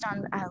all based on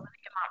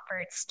Olivia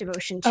Montfort's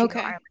devotion to Our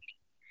Lady.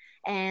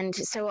 And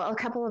so a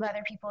couple of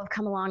other people have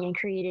come along and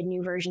created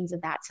new versions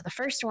of that. So the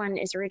first one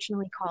is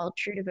originally called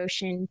True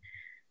Devotion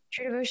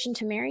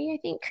to Mary, I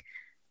think.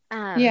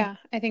 yeah,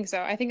 I think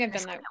so. I think I've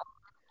done that.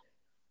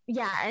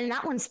 Yeah, and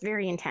that one's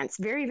very intense.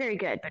 Very, very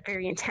good, but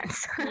very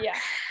intense. Yeah.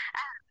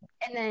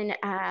 And then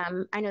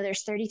I know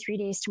there's 33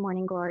 Days to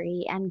Morning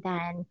Glory, and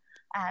then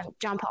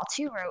John Paul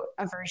II wrote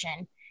a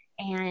version.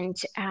 And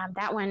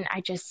that one,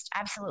 I just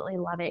absolutely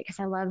love it because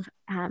I love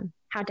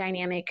how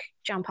dynamic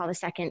John Paul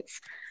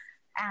II's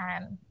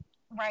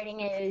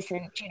writing is,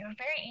 and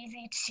very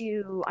easy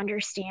to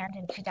understand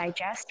and to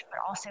digest, but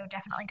also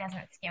definitely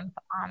doesn't skimp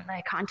on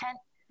the content.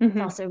 Mm-hmm.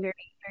 It's also very,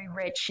 very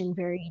rich and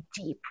very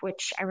deep,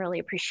 which I really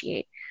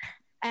appreciate.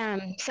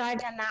 So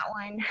I've done that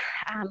one.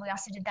 We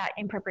also did that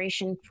in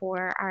preparation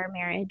for our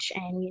marriage,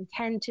 and we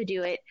intend to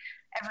do it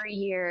every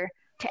year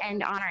to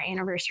end on our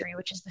anniversary,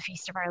 which is the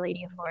Feast of Our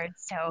Lady of Lourdes.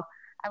 So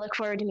I look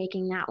forward to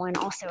making that one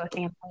also a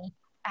family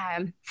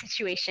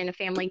situation, a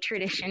family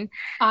tradition.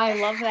 I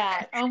love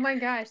that. Oh my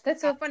gosh,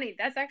 that's so funny.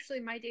 That's actually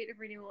my date of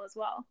renewal as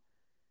well.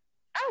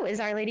 Oh, is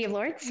Our Lady of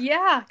Lourdes?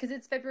 Yeah, because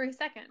it's February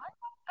 2nd.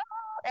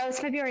 Oh, it's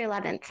February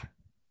 11th.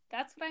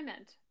 That's what I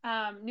meant.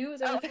 Knew it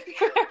was over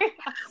February.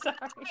 I'm sorry.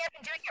 I've been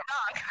doing it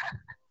wrong.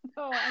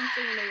 No, I'm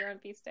sure you know your own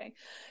feast day.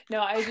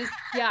 No,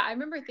 I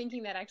remember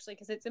thinking that actually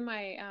because it's in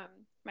my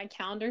my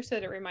calendar so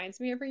that it reminds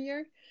me every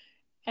year.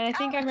 And I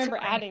think I remember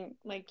adding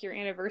like your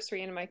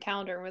anniversary into my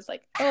calendar and was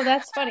like, oh,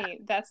 that's funny.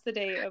 That's the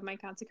day of my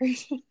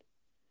consecration.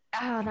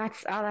 Oh,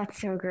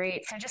 that's so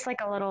great. So just like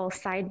a little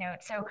side note.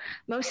 So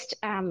most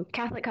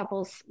Catholic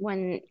couples,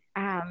 when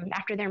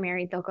after they're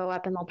married, they'll go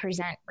up and they'll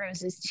present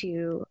roses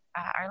to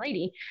Our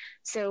Lady.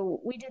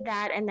 So we did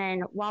that. And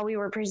then while we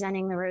were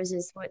presenting the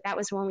roses, that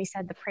was when we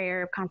said the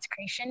prayer of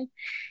consecration.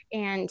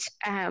 And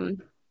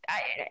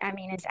I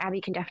mean, as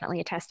Abby can definitely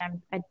attest,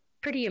 I'm a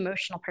pretty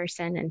emotional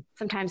person, and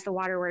sometimes the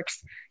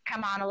waterworks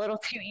come on a little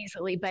too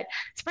easily, but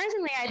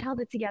surprisingly I'd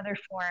held it together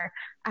for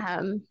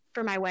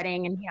my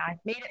wedding, and I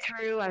made it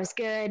through. I was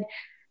good.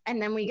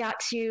 And then we got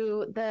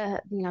to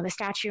the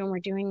statue, and we're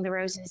doing the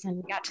roses, and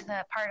we got to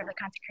the part of the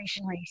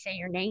consecration where you say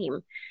your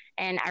name,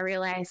 and I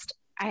realized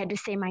I had to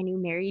say my new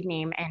married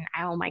name, and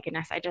oh my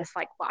goodness, I just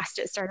like lost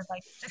it. Started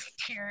like just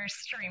tears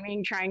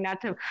streaming, trying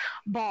not to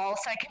bawl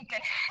so I can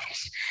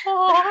finish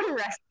the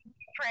rest of the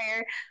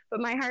prayer.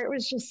 But my heart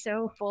was just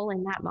so full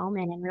in that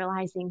moment, and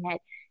realizing that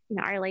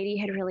Our Lady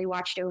had really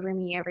watched over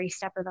me every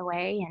step of the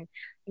way.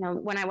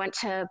 And when I went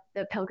to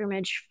the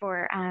pilgrimage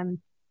for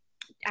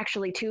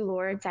actually to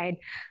Lourdes, I'd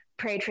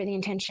prayed for the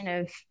intention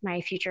of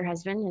my future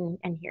husband,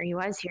 and here he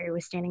was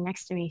standing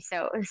next to me.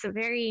 So it was a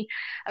very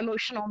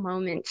emotional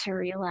moment to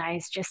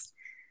realize just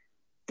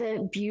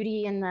the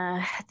beauty and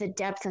the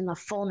depth and the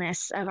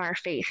fullness of our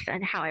faith,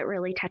 and how it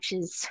really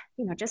touches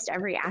just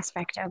every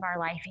aspect of our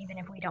life, even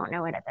if we don't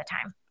know it at the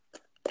time.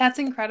 That's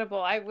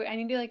incredible. I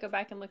need to go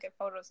back and look at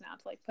photos now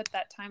to put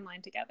that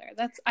timeline together.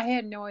 I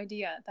had no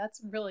idea.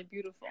 That's really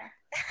beautiful.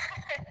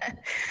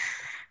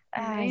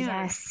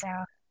 Yes. So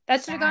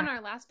that should have gone on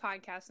our last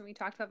podcast, and we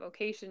talked about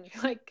vocation.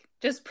 You're like,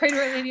 just pray to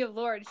Our Lady of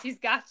Lourdes. She's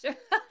got you.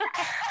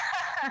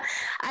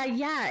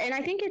 Yeah, and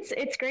I think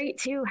it's great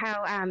too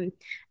how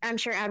I'm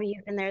sure Abby,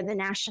 you've been there, the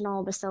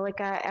National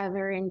Basilica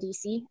over in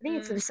DC. I think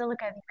it's the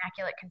Basilica of the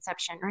Immaculate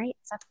Conception, right?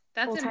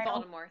 That's in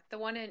Baltimore. The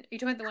one in, you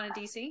talking about the one in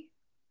DC?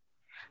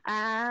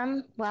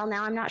 Well,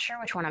 now I'm not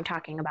sure which one I'm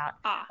talking about.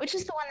 Which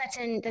is the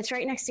one that's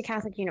right next to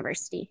Catholic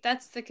University?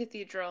 That's the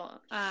cathedral.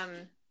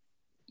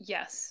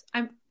 Yes.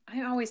 I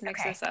always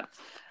mix this up.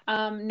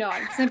 No,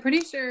 I'm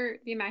pretty sure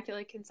the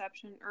Immaculate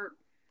Conception, or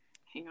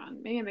hang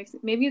on,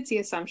 maybe it's the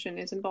Assumption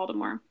is in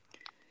Baltimore.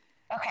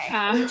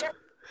 Okay.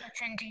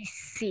 It's in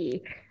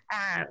DC.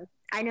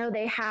 I know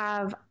they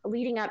have,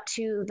 leading up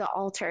to the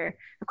altar,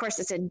 of course,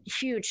 it's a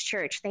huge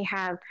church. They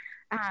have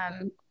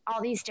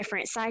all these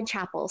different side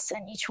chapels,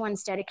 and each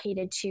one's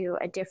dedicated to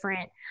a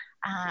different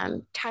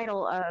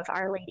title of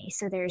Our Lady.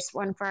 So there's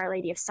one for Our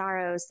Lady of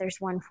Sorrows, there's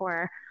one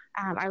for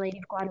Our Lady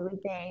of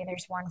Guadalupe,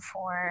 there's one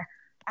for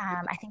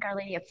I think Our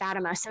Lady of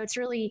Fatima. So it's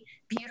really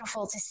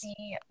beautiful to see,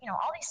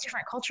 all these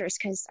different cultures,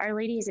 because Our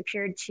Lady has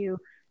appeared to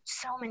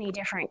so many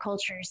different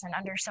cultures and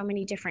under so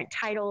many different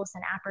titles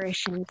and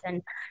apparitions.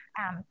 And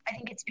I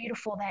think it's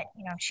beautiful that,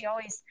 she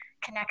always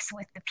connects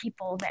with the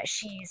people that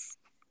she's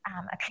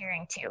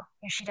appearing to.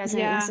 She doesn't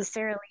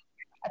necessarily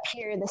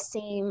appear the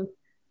same,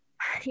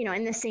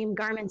 in the same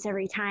garments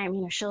every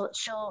time. She'll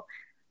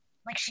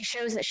like, she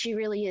shows that she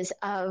really is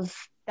of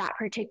that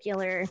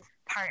particular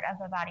part of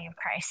the body of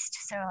Christ.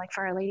 So like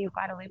for Our Lady of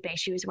Guadalupe,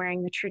 she was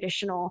wearing the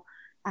traditional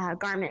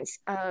garments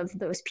of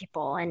those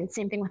people. And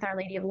same thing with Our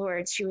Lady of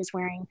Lourdes. She was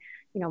wearing,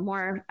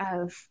 more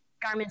of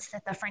garments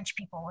that the French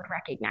people would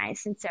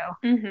recognize. And so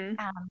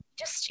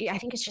I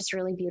think it's just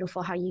really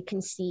beautiful how you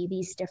can see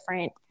these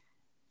different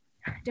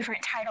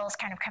titles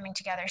kind of coming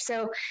together.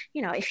 So,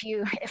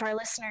 if our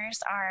listeners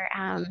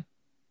are,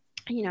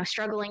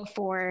 struggling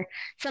for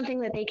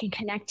something that they can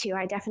connect to,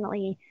 I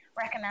definitely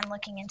recommend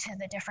looking into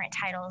the different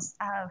titles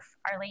of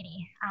Our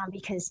Lady,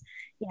 because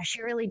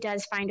she really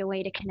does find a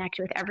way to connect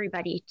with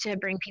everybody to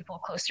bring people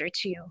closer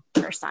to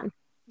her son.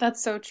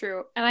 That's so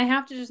true. And I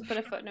have to just put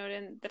a footnote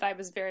in that I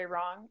was very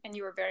wrong and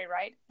you were very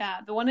right.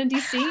 The one in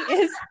DC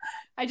is,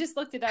 I just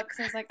looked it up because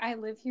I was like, I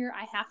live here,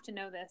 I have to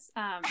know this.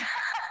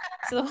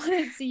 So the one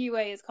at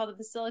CUA is called the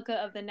Basilica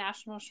of the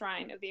National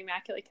Shrine of the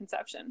Immaculate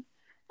Conception.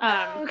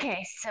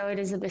 Okay, so it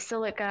is a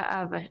basilica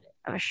of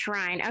a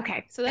shrine.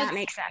 Okay, so that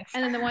makes sense.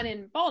 And then the one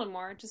in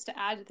Baltimore, just to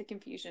add to the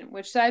confusion,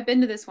 so I've been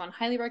to this one,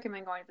 highly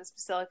recommend going to this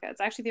basilica. It's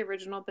actually the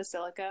original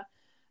basilica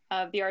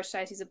of the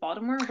Archdiocese of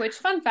Baltimore, which,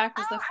 fun fact,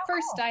 was the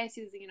first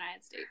diocese of the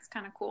United States.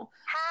 Kind of cool.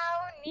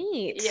 How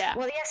neat. Yeah.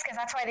 Well, yes, because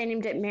that's why they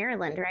named it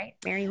Maryland, right?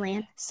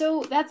 Maryland.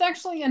 So that's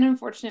actually an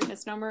unfortunate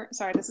misnomer.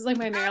 Sorry, this is like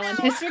my Maryland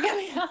history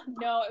coming out.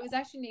 No, it was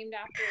actually named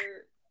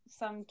after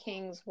some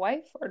king's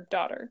wife or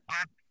daughter.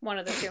 One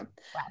of the two.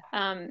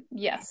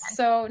 Yes.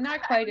 So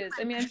not quite as,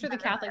 I'm sure the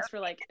Catholics were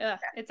like,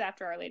 it's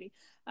after Our Lady.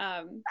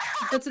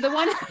 But so the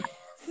one,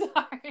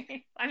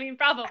 sorry.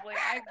 Probably.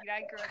 I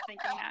grew up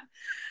thinking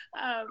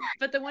that.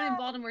 But the one in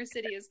Baltimore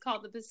City is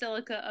called the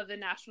Basilica of the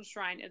National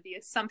Shrine of the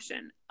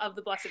Assumption of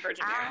the Blessed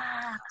Virgin Mary.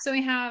 So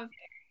we have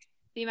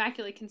the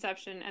Immaculate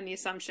Conception and the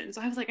Assumption.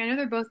 So I was like, I know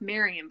they're both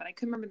Marian, but I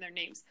couldn't remember their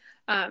names.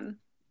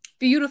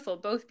 Beautiful,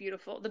 both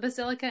beautiful. The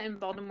Basilica in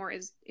Baltimore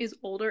is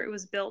older. It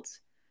was built,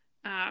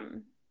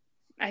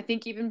 I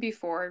think even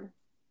before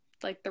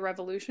like the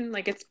Revolution.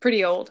 Like, it's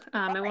pretty old.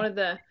 And one of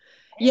the,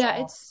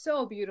 it's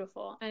so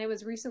beautiful. And it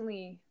was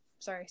recently,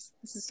 sorry,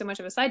 this is so much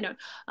of a side note.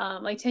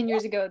 Like 10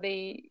 years ago,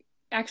 they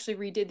actually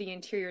redid the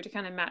interior to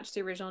kind of match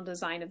the original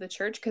design of the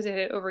church, because it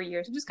had over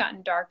years just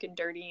gotten dark and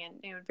dirty,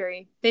 and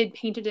they'd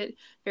painted it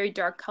very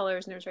dark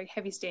colors, and there was very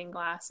heavy stained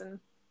glass, and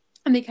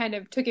they kind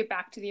of took it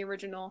back to the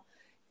original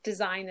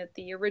design that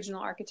the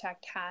original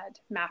architect had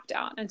mapped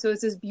out. And so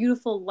it's this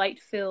beautiful light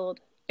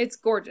filled, it's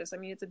gorgeous.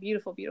 It's a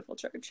beautiful, beautiful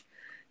church.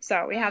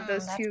 So we have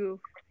those two.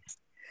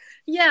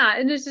 Yeah.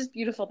 And it's just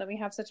beautiful that we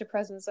have such a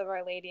presence of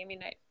Our Lady.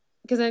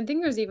 Because I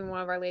think there's even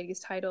one of Our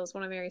Lady's titles,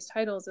 one of Mary's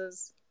titles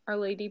is Our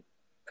Lady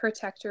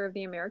Protector of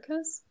the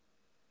Americas.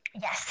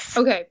 Yes.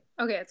 Okay.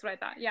 That's what I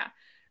thought. Yeah.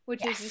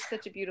 Which is just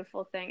such a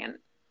beautiful thing. And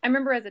I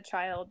remember as a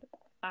child,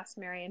 last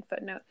Marian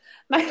footnote,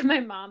 my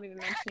mom even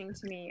mentioning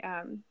to me,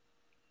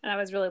 and I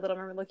was really little, I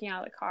remember looking out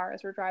of the car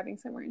as we're driving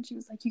somewhere, and she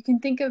was like, you can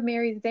think of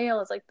Mary's veil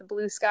as like the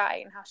blue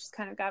sky, and how she's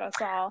kind of got us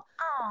all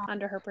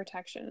under her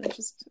protection. And it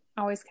just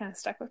always kind of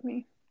stuck with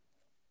me.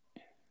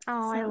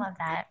 Oh, so, I love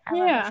that. I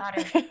love the thought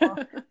of little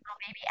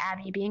baby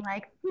Abby being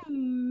like,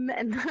 and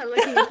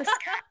looking at the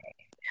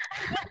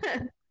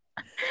sky.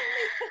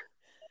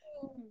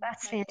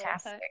 That's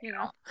fantastic.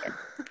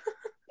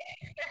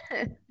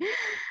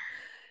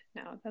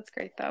 No, that's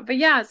great though. But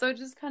yeah, so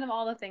just kind of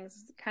all the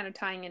things kind of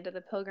tying into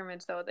the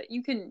pilgrimage though, that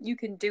you can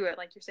do it.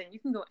 Like you're saying, you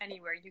can go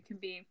anywhere. You can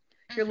be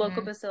your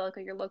local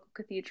basilica, your local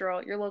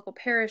cathedral, your local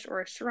parish, or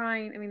a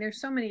shrine.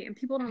 There's so many, and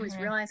people don't always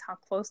realize how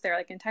close they're.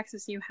 Like in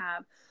Texas, you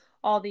have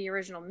all the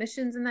original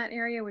missions in that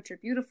area, which are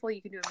beautiful.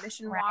 You can do a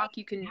mission walk.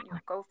 You can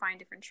go find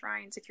different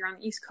shrines. If you're on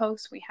the East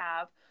Coast, we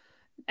have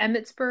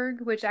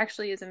Emmitsburg, which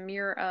actually is a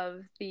mirror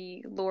of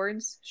the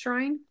Lourdes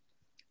shrine.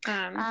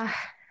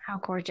 How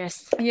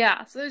gorgeous.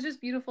 Yeah, so there's just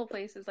beautiful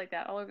places like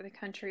that all over the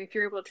country. If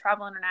you're able to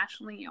travel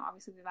internationally,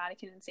 obviously the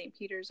Vatican and St.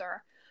 Peter's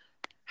are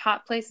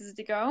hot places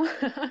to go.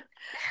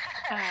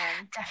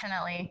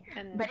 Definitely.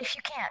 But if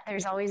you can't,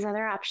 there's always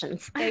other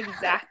options.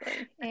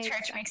 Exactly. The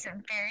church makes it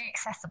very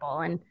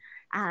accessible. And,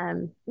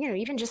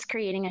 even just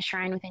creating a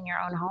shrine within your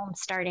own home,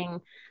 starting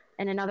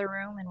in another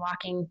room and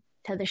walking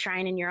to the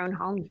shrine in your own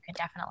home, you could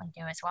definitely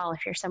do as well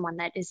if you're someone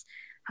that is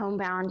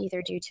homebound,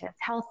 either due to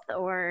health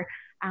or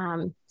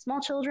small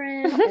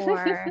children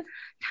or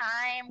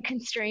time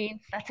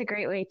constraints. That's a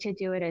great way to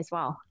do it as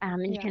well.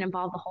 And you can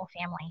involve the whole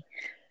family.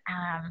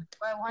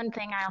 Well, one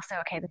thing I also,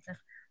 okay,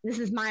 this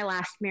is my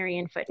last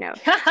Marian footnote.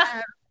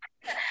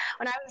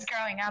 When I was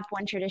growing up,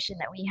 one tradition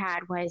that we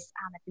had was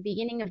at the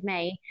beginning of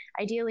May.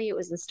 Ideally, it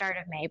was the start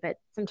of May, but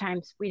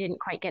sometimes we didn't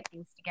quite get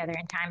things together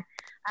in time.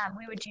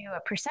 We would do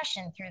a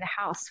procession through the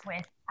house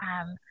with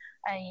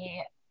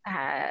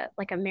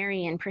like a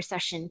Marian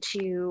procession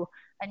to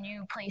a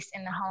new place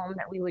in the home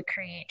that we would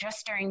create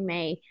just during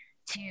May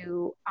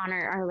to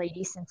honor Our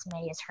Lady, since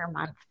May is her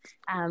month.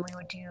 We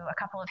would do a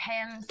couple of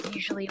hymns.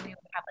 Usually we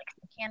would have like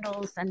some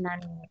candles, and then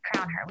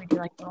crown her. We do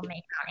like a little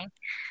May crowning.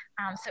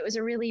 So it was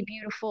a really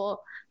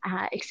beautiful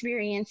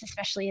experience,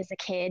 especially as a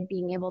kid,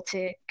 being able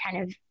to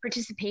kind of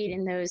participate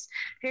in those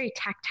very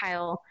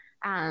tactile,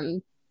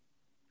 I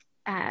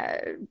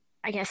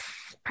guess,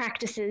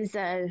 practices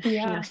of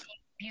seeing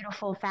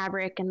beautiful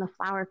fabric and the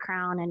flower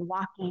crown and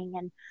walking,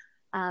 and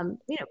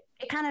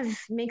it kind of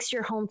makes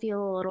your home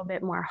feel a little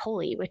bit more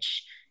holy,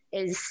 which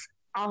is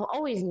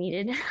always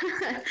needed.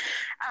 It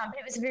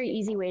was a very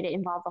easy way to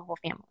involve the whole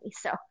family.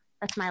 So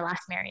that's my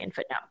last Marian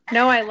footnote.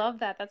 No, I love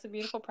that. That's a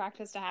beautiful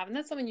practice to have. And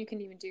that's something you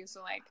can even do.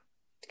 So like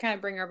to kind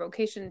of bring our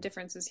vocation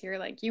differences here,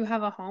 like you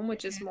have a home,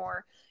 which is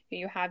more,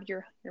 you have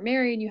you're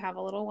married, you have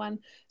a little one.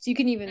 So you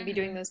can even be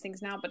doing those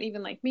things now. But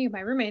even like me,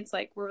 my roommates,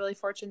 like we're really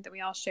fortunate that we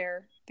all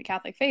share the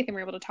Catholic faith and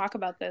we're able to talk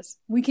about this.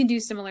 We can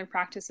do similar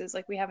practices.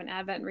 Like we have an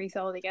Advent wreath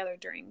all together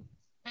during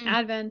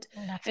Advent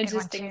and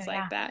just things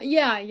like that.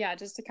 Yeah.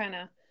 Just to kind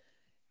of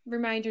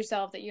remind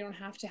yourself that you don't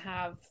have to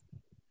have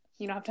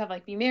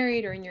like be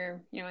married or in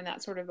your, in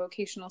that sort of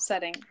vocational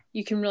setting.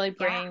 You can really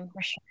bring,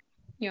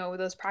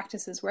 those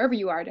practices wherever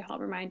you are to help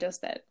remind us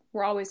that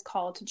we're always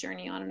called to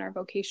journey on in our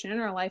vocation, in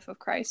our life of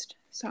Christ.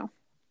 So.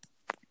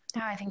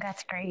 Oh, I think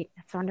that's great.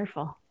 That's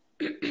wonderful.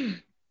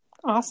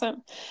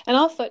 Awesome. And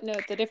I'll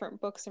footnote the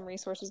different books and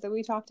resources that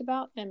we talked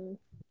about, and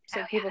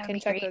so people can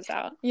check those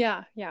out.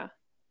 Yeah.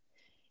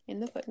 In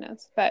the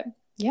footnotes. But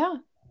yeah.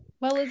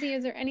 Well, Lizzie,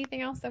 is there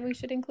anything else that we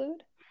should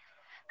include?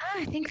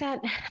 I think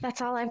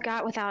that's all I've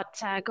got without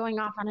going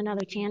off on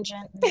another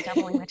tangent and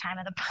doubling the time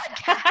of the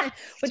podcast.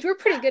 Which we're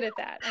pretty good at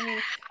that. I mean,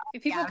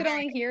 if people could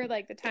only hear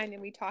like the time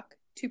that we talk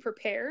to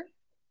prepare,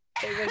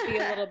 they would be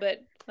a little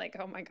bit like,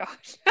 oh my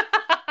gosh.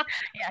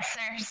 Yes,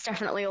 there's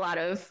definitely a lot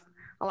of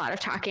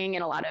talking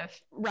and a lot of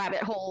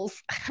rabbit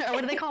holes.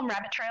 What do they call them?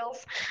 Rabbit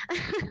trails? I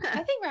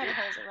think rabbit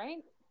holes are right.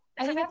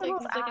 I think it's like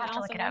an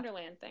Alice in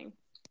Wonderland thing.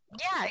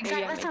 Yeah,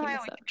 exactly. That's how I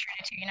always try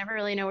to. You never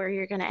really know where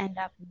you're going to end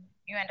up.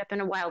 You end up in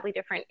a wildly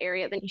different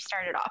area than you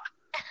started off.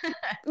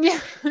 Yeah,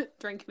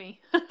 drink me.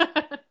 That's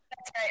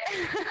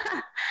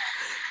right.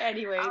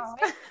 Anyways.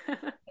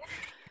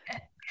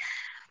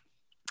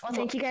 Well,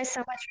 thank you guys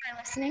so much for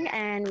listening,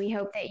 and we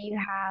hope that you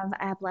have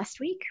a blessed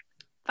week.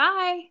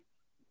 Bye.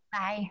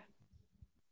 Bye.